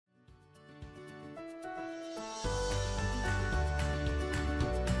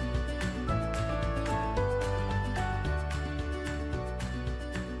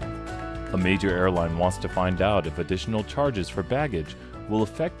major airline wants to find out if additional charges for baggage will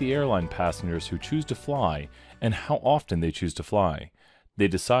affect the airline passengers who choose to fly and how often they choose to fly. They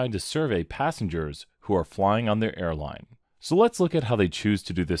decide to survey passengers who are flying on their airline. So let's look at how they choose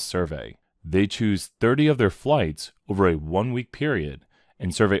to do this survey. They choose 30 of their flights over a 1-week period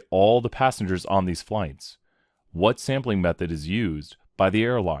and survey all the passengers on these flights. What sampling method is used by the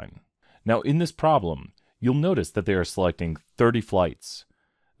airline? Now in this problem, you'll notice that they are selecting 30 flights.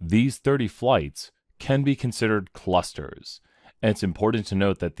 These 30 flights can be considered clusters, and it's important to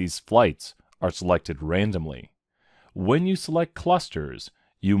note that these flights are selected randomly. When you select clusters,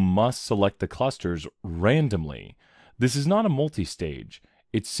 you must select the clusters randomly. This is not a multi-stage,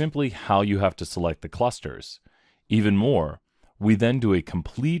 it's simply how you have to select the clusters. Even more, we then do a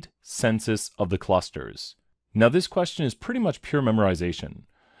complete census of the clusters. Now this question is pretty much pure memorization.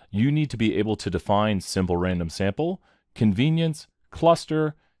 You need to be able to define simple random sample, convenience,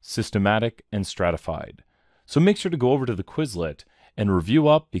 cluster, systematic, and stratified. So make sure to go over to the Quizlet and review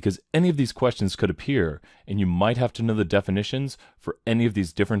up because any of these questions could appear and you might have to know the definitions for any of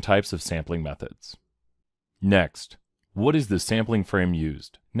these different types of sampling methods. Next, what is the sampling frame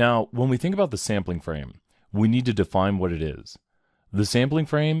used? Now, when we think about the sampling frame, we need to define what it is. The sampling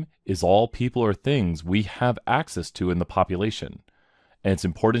frame is all people or things we have access to in the population. And it's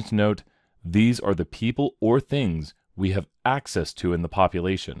important to note, these are the people or things we have access to in the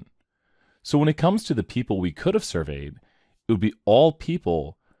population. So when it comes to the people we could have surveyed, it would be all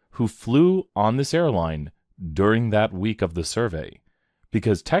people who flew on this airline during that week of the survey,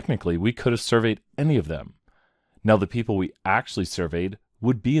 because technically we could have surveyed any of them. Now the people we actually surveyed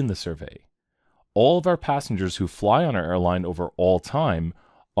would be in the survey. All of our passengers who fly on our airline over all time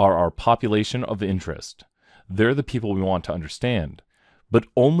are our population of interest. They're the people we want to understand. But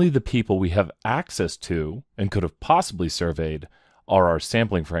only the people we have access to and could have possibly surveyed are our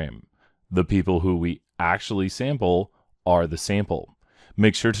sampling frame. The people who we actually sample are the sample.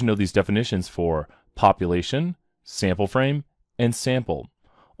 Make sure to know these definitions for population, sample frame, and sample.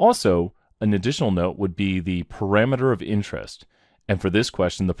 Also, an additional note would be the parameter of interest. And for this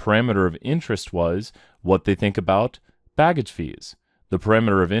question, the parameter of interest was what they think about baggage fees. The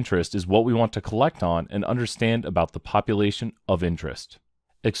parameter of interest is what we want to collect on and understand about the population of interest.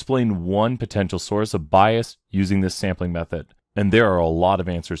 Explain one potential source of bias using this sampling method, and there are a lot of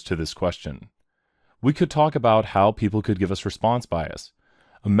answers to this question. We could talk about how people could give us response bias.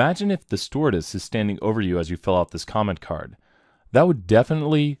 Imagine if the stewardess is standing over you as you fill out this comment card. That would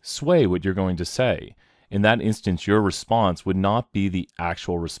definitely sway what you're going to say. In that instance, your response would not be the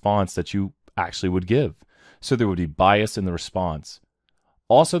actual response that you actually would give. So there would be bias in the response.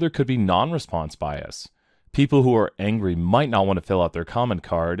 Also, there could be non-response bias. People who are angry might not want to fill out their comment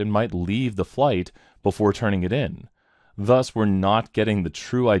card and might leave the flight before turning it in. Thus, we're not getting the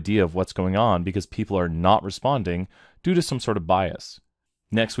true idea of what's going on because people are not responding due to some sort of bias.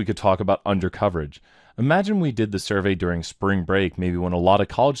 Next, we could talk about undercoverage. Imagine we did the survey during spring break, maybe when a lot of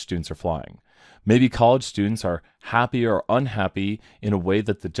college students are flying. Maybe college students are happy or unhappy in a way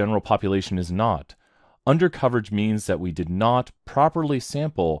that the general population is not. Undercoverage means that we did not properly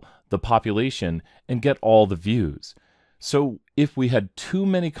sample the population and get all the views. So if we had too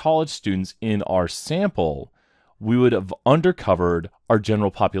many college students in our sample, we would have undercovered our general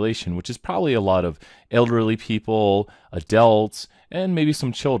population, which is probably a lot of elderly people, adults, and maybe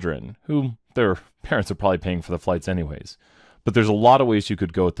some children who their parents are probably paying for the flights anyways. But there's a lot of ways you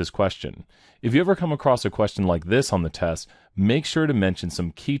could go with this question. If you ever come across a question like this on the test, make sure to mention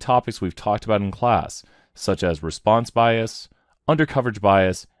some key topics we've talked about in class, such as response bias, undercoverage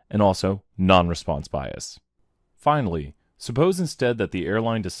bias, and also non-response bias. Finally, suppose instead that the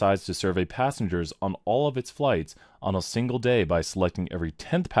airline decides to survey passengers on all of its flights on a single day by selecting every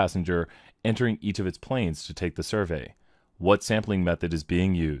 10th passenger entering each of its planes to take the survey. What sampling method is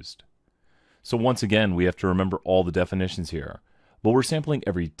being used? So once again, we have to remember all the definitions here, but we're sampling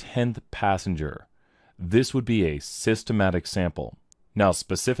every 10th passenger. This would be a systematic sample. Now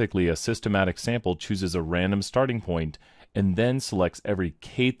specifically, a systematic sample chooses a random starting point and then selects every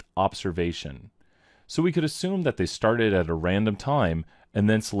kth observation. So we could assume that they started at a random time and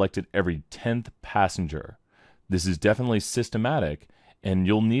then selected every 10th passenger. This is definitely systematic, and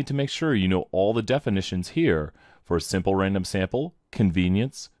you'll need to make sure you know all the definitions here for a simple random sample,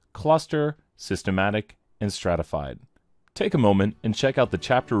 convenience, cluster, systematic, and stratified. Take a moment and check out the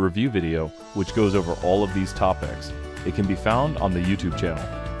chapter review video, which goes over all of these topics. It can be found on the YouTube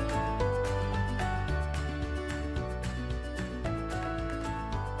channel.